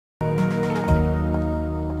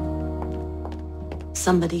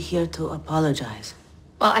somebody here to apologize.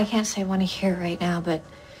 Well, I can't say one here right now, but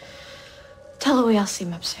tell Louis I'll see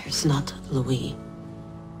him upstairs. It's not Louis.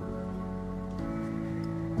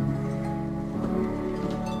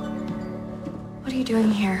 What are you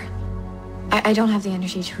doing here? I don't have the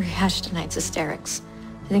energy to rehash tonight's hysterics.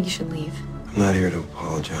 I think you should leave. I'm not here to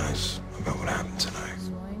apologize about what happened tonight.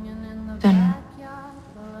 Then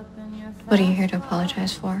what are you here to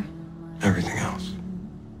apologize for? Everything else.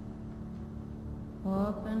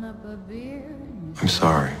 I'm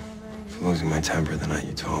sorry for losing my temper the night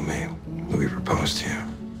you told me Louis proposed to you.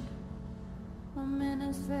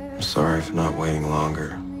 I'm sorry for not waiting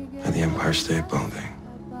longer at the Empire State Building.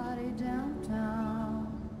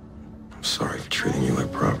 I'm sorry for treating you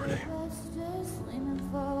like property.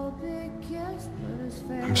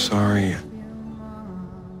 I'm sorry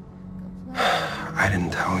I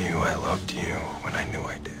didn't tell you I loved you when I knew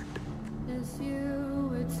I did.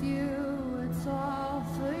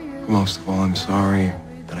 Most of all, I'm sorry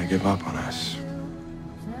that I gave up on us.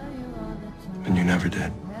 And you never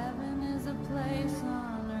did.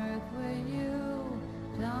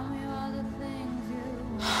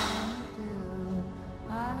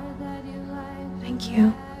 Thank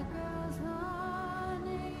you.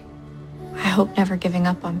 I hope never giving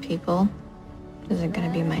up on people isn't going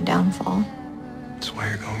to be my downfall. That's why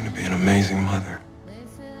you're going to be an amazing mother.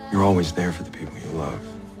 You're always there for the people you love,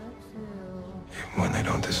 even when they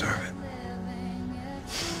don't deserve it.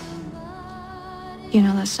 You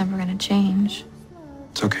know that's never going to change.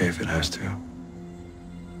 It's okay if it has to.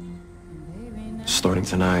 Starting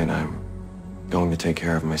tonight, I'm going to take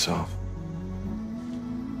care of myself.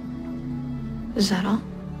 Is that all?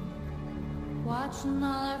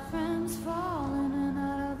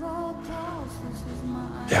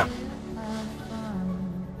 Yeah.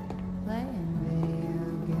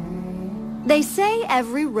 They say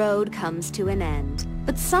every road comes to an end,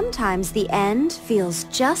 but sometimes the end feels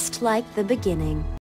just like the beginning.